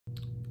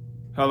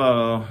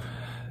Hello.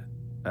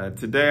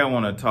 Today I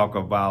want to talk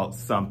about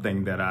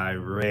something that I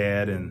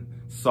read and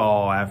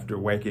saw after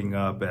waking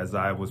up as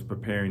I was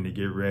preparing to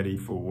get ready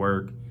for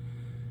work.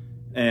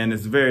 And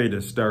it's very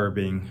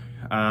disturbing.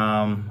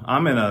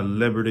 I'm in a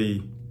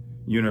Liberty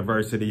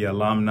University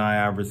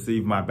alumni. I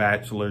received my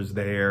bachelor's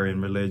there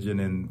in religion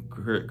and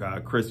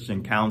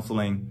Christian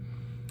counseling.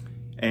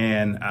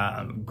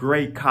 And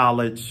great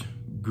college,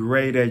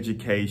 great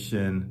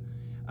education,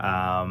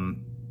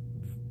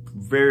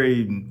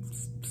 very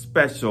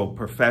special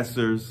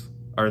professors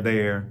are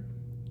there,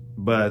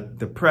 but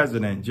the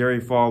president, Jerry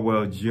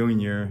Falwell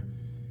Jr.,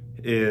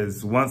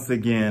 is once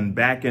again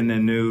back in the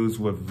news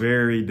with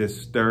very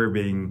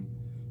disturbing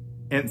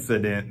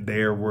incident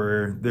there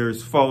where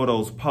there's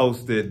photos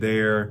posted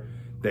there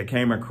that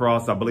came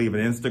across, I believe,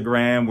 on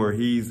Instagram, where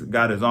he's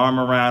got his arm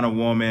around a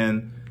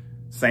woman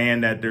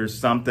saying that there's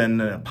something,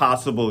 a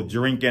possible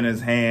drink in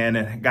his hand,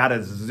 and got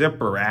his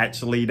zipper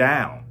actually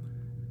down.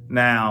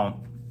 Now,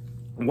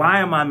 why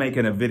am I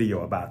making a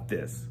video about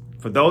this?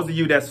 For those of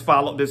you that's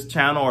followed this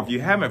channel, or if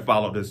you haven't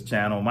followed this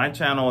channel, my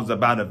channel is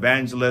about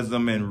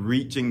evangelism and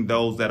reaching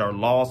those that are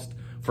lost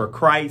for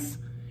Christ.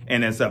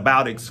 And it's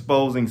about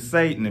exposing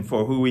Satan and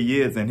for who he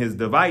is and his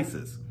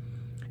devices.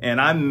 And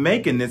I'm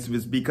making this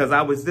because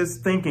I was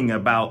just thinking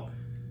about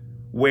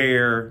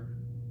where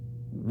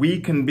we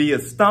can be a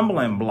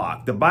stumbling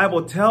block. The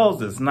Bible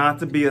tells us not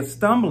to be a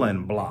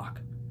stumbling block.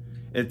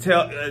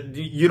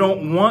 You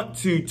don't want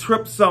to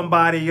trip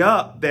somebody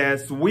up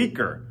that's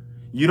weaker.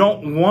 You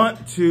don't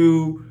want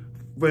to,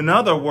 in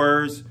other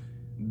words,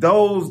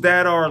 those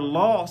that are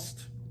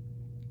lost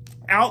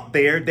out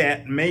there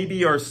that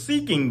maybe are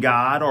seeking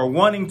God or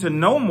wanting to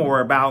know more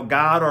about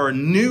God or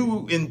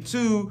new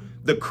into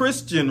the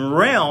Christian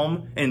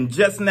realm and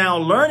just now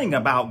learning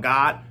about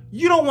God.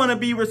 You don't want to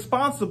be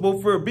responsible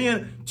for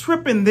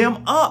tripping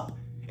them up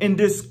and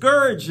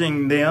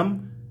discouraging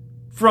them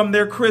from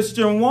their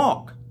Christian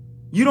walk.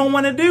 You don't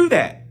want to do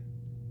that.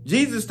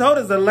 Jesus told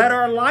us to let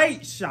our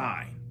light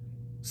shine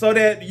so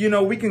that,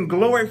 we can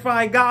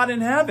glorify God in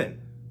heaven.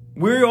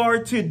 We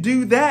are to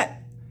do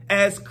that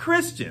as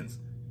Christians.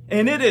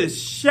 And it is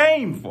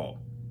shameful.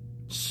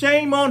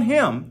 Shame on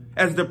him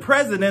as the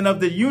president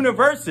of the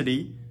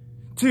university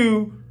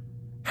to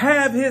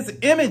have his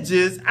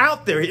images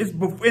out there.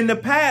 In the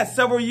past,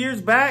 several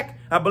years back,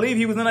 I believe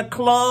he was in a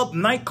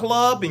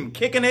nightclub and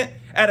kicking it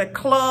at a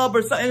club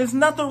or something. There's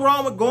nothing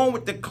wrong with going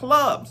with the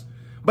clubs.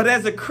 But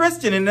as a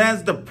Christian and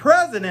as the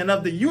president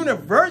of the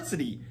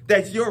university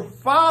that your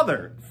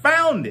father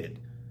founded,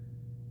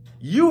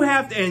 you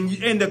have to,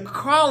 in the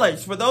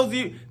college, for those of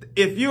you,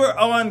 if you're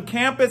on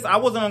campus, I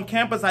wasn't on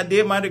campus, I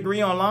did my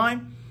degree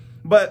online.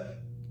 But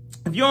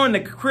if you're on the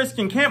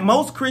Christian camp,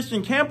 most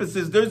Christian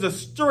campuses, there's a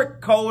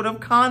strict code of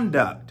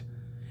conduct.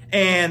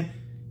 And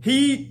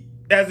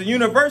as a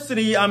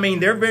university,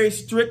 they're very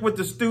strict with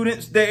the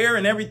students there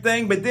and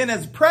everything. But then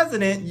as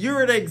president,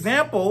 you're the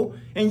example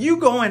and you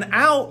going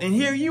out and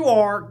here you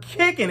are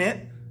kicking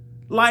it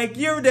like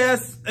you're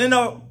just in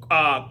a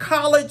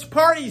college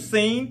party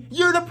scene.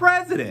 You're the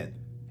president.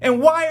 And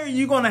why are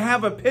you going to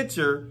have a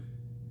picture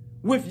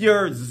with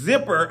your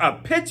zipper, a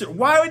picture?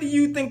 Why do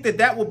you think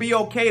that will be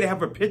okay to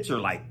have a picture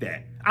like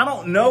that? I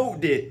don't know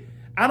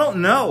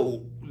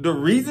the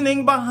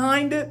reasoning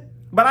behind it,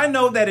 but I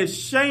know that it's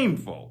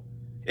shameful.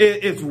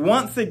 It's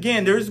once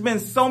again, there's been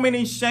so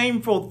many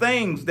shameful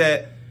things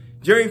that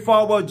Jerry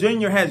Falwell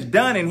Jr. has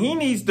done, and he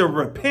needs to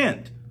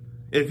repent.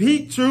 If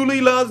he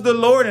truly loves the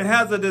Lord and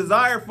has a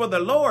desire for the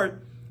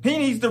Lord, he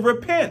needs to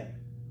repent.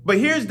 But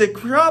here's the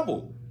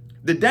trouble.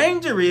 The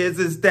danger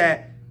is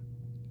that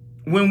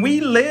when we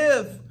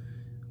live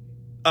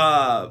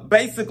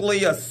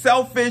basically a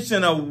selfish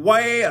in a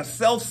way, a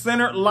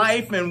self-centered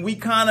life, and we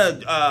kind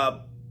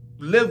of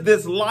live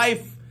this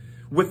life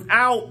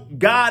without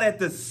God at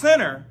the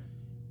center,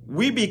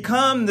 we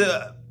become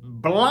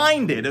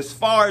blinded as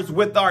far as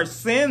with our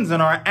sins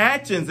and our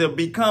actions have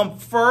become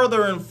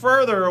further and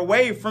further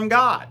away from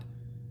God.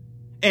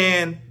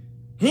 And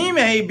he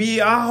may be,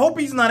 I hope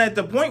he's not at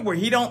the point where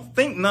he don't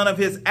think none of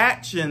his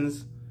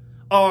actions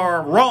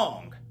are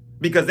wrong,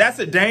 because that's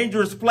a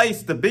dangerous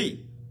place to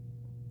be.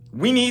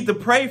 We need to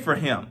pray for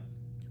him.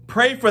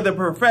 Pray for the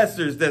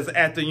professors that's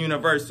at the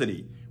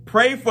university.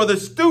 Pray for the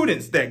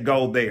students that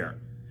go there,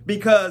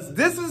 because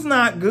this is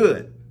not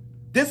good.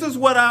 This is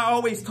what I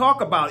always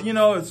talk about,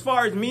 as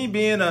far as me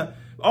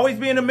always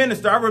being a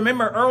minister. I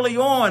remember early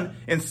on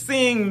and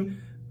seeing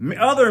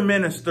other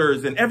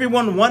ministers and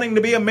everyone wanting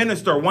to be a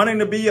minister, wanting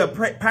to be a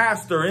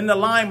pastor in the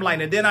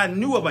limelight. And then I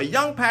knew of a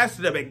young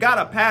pastor that got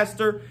a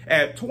pastor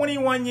at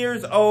 21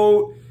 years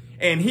old,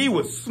 and he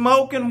was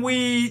smoking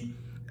weed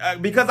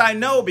because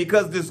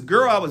this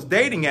girl I was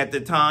dating at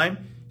the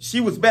time, she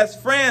was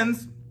best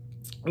friends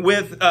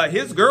with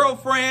his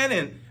girlfriend,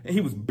 and he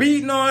was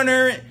beating on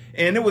her.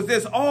 And it was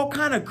this all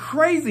kind of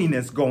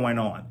craziness going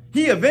on.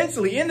 He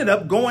eventually ended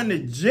up going to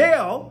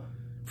jail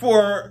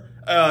for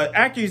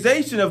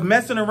accusation of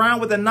messing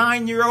around with a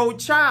 9-year-old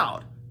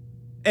child.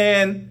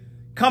 And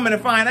Coming to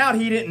find out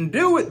he didn't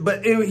do it,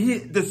 but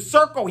the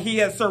circle he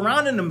had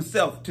surrounded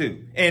himself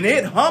to, and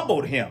it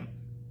humbled him.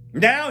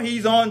 Now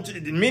he's on,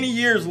 many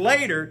years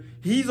later,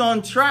 he's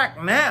on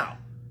track now.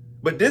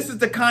 But this is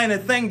the kind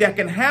of thing that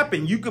can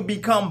happen. You could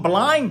become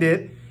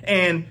blinded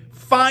and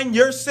find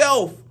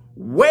yourself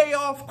way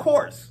off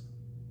course.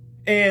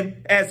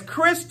 And as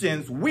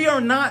Christians, we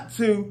are not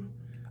to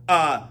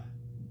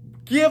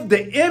give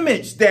the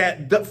image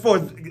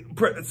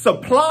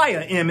supply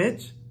an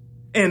image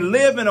and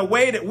live in a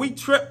way that we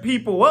trip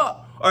people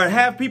up or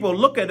have people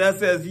look at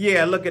us as,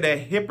 yeah, look at that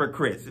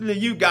hypocrites.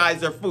 You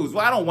guys are fools.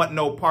 Well, I don't want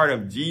no part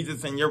of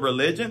Jesus in your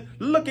religion.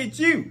 Look at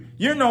you.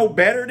 You're no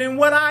better than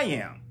what I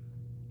am.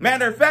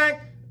 Matter of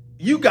fact,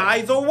 you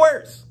guys are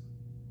worse.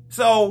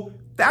 So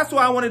that's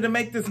why I wanted to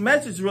make this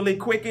message really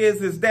quick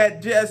is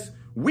that just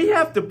we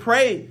have to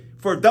pray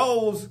for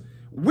those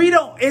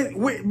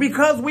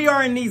because we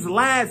are in these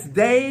last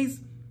days,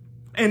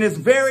 and it's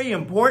very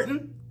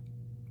important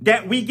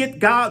that we get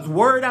God's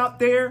word out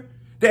there,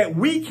 that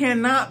we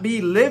cannot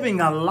be living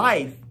a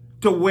life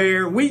to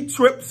where we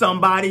trip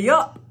somebody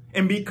up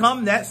and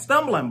become that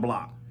stumbling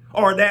block,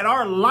 or that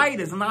our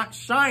light is not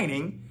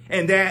shining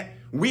and that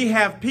we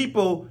have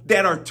people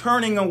that are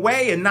turning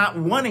away and not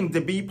wanting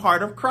to be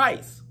part of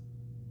Christ.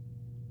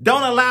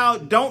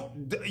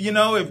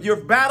 If you're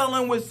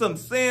battling with some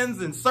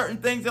sins and certain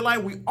things in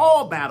life, we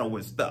all battle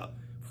with stuff.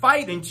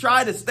 Fight and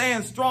try to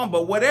stand strong,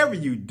 but whatever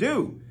you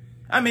do,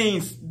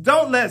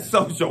 don't let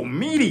social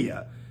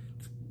media.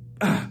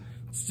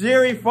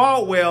 Jerry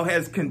Falwell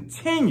has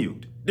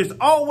continued. There's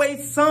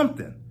always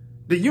something.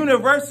 The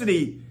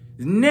university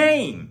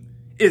name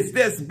is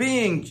this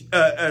being,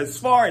 as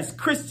far as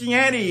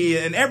Christianity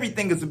and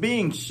everything, is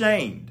being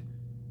shamed.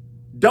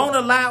 Don't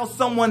allow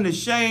someone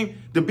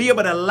to be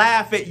able to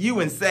laugh at you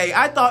and say,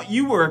 I thought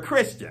you were a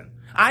Christian.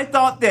 I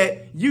thought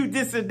that you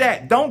this or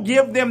that. Don't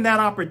give them that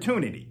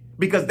opportunity.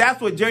 Because that's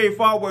what Jerry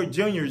Falwell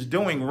Jr. is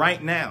doing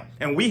right now.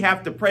 And we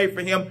have to pray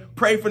for him,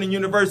 pray for the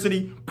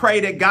university, pray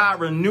that God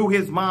renew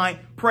his mind,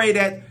 pray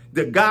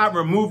that God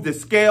remove the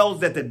scales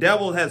that the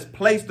devil has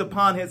placed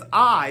upon his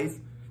eyes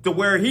to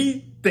where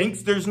he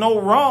thinks there's no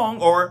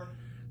wrong or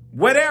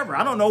whatever.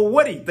 I don't know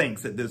what he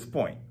thinks at this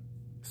point.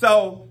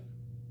 So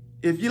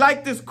if you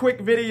like this quick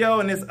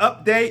video and this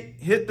update,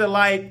 hit the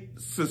like,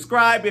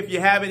 subscribe if you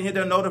haven't, hit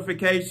the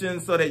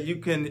notifications so that you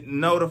can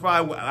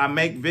notify. I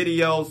make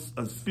videos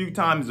a few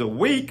times a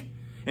week.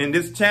 In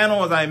this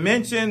channel, as I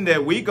mentioned,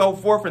 that we go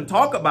forth and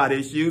talk about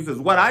issues. Is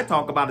what I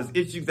talk about is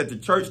issues that the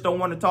church don't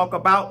want to talk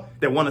about,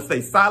 that want to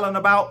stay silent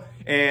about.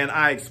 And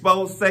I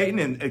expose Satan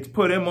and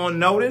put him on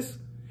notice.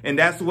 And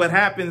that's what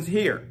happens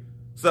here.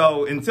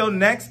 So until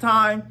next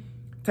time,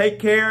 take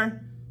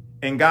care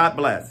and God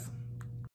bless.